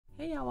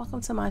y'all,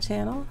 welcome to my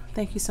channel.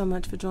 Thank you so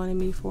much for joining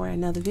me for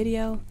another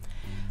video.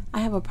 I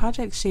have a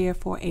project share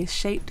for a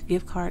shaped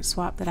gift card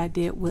swap that I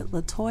did with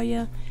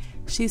Latoya.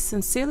 She's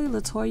Sincerely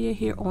Latoya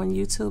here on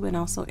YouTube and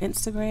also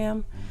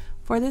Instagram.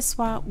 For this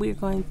swap, we're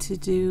going to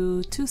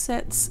do 2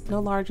 sets no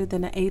larger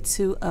than an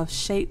A2 of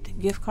shaped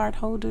gift card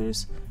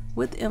holders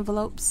with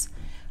envelopes,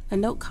 a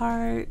note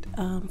card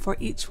for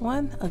each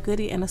one, a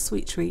goodie, and a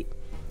sweet treat.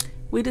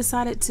 We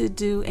decided to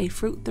do a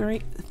fruit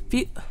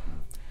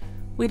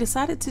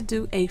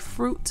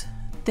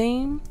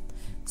theme.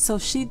 So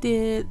she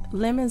did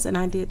lemons and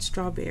I did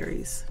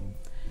strawberries.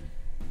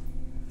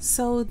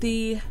 So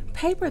the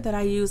paper that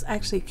I used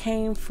actually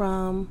came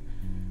from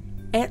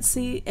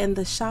Etsy, and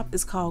the shop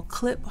is called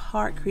Clip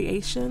Heart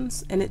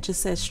Creations, and it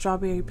just says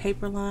strawberry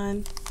paper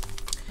line.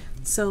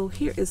 So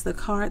here is the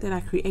card that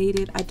I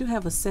created. I do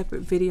have a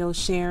separate video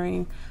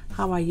sharing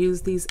how I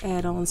use these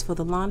add-ons for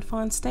the Lawn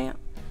Fawn stamp.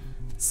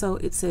 So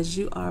it says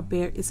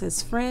it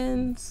says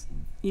friends,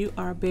 you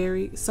are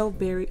so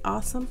very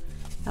awesome.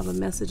 I have a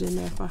message in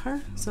there for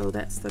her. So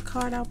that's the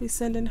card I'll be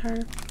sending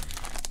her.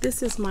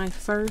 This is my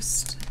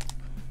first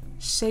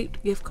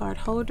shaped gift card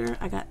holder.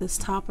 I got this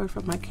topper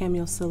from my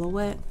cameo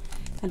silhouette.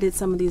 I did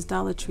some of these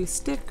Dollar Tree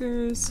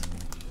stickers.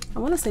 I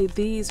want to say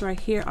these right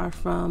here are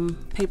from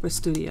Paper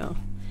Studio,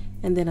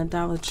 and then a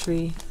Dollar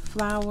Tree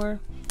flower.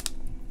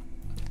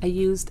 I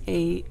used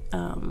a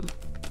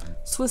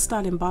Swiss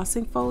dot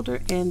embossing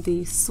folder, and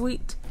the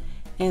sweet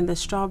and the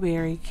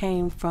strawberry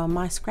came from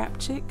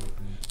myscrapchick.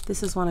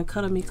 This is one of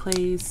Cuddle Me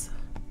Clay's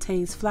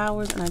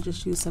flowers, and I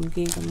just used some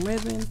gingham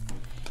ribbon.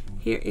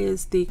 Here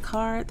is the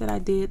card that I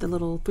did, the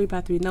little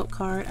 3x3 note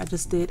card. I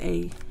just did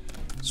a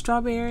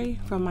strawberry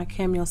from my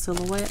cameo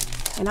silhouette,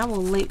 and I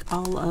will link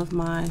all of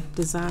my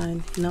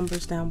design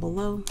numbers down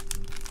below.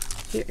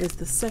 Here is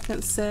the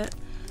second set,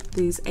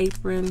 these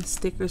apron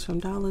stickers from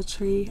Dollar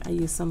Tree. I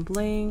used some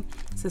bling.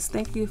 It says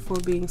thank you for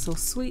being so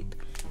sweet.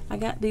 I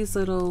got these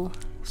little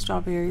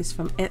strawberries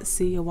from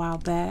Etsy a while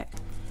back.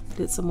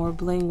 Did some more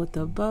bling with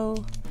the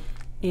bow,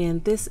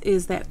 and this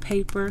is that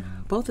paper.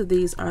 Both of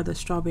these are the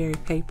strawberry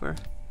paper.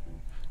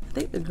 I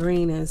think the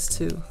green is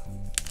too.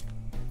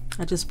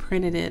 I just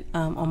printed it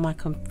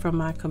from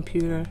my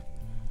computer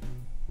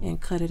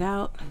and cut it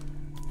out,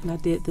 and I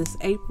did this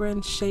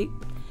apron shape.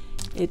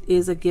 It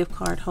is a gift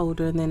card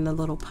holder, and then the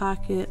little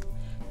pocket.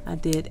 I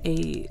did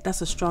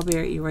that's a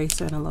strawberry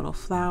eraser and a little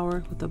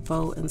flower with a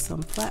bow and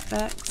some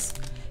flatbacks.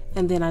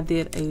 And then I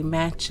did a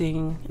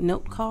matching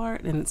note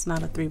card, and it's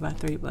not a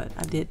 3x3, but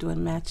I did do a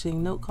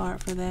matching note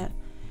card for that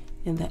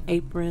in the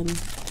apron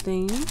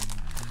theme.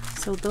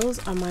 So those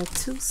are my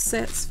 2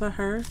 sets for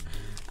her.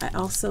 I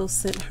also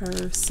sent her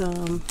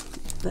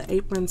the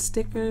apron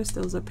stickers.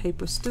 Those are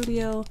Paper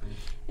Studio,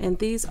 and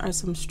these are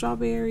some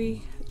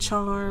strawberry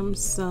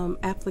charms, some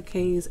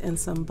appliques, and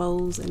some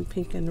bows in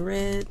pink and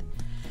red.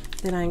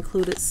 Then I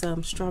included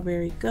some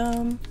strawberry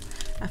gum.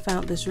 I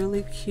found this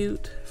really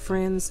cute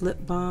Friends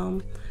lip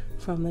balm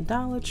from the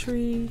Dollar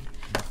Tree,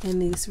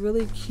 and these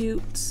really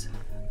cute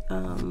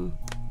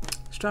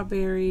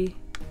strawberry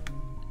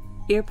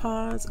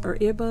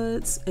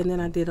earbuds, and then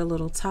I did a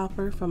little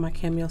topper from my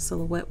cameo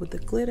silhouette with the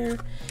glitter.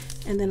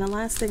 And then the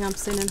last thing I'm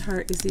sending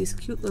her is these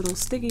cute little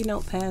sticky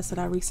notepads that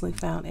I recently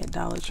found at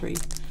Dollar Tree.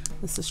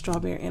 It's a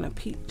strawberry and a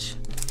peach.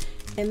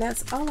 And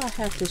that's all I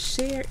have to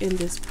share in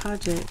this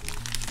project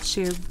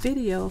share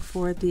video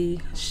for the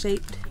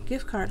shaped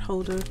gift card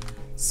holder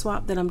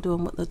swap that I'm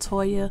doing with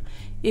Latoya.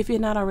 If you're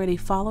not already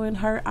following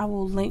her, I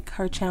will link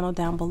her channel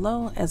down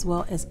below, as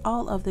well as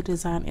all of the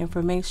design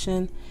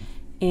information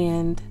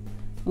and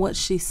what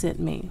she sent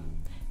me.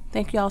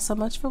 Thank you all so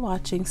much for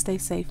watching. Stay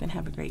safe and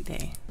have a great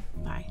day.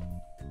 Bye.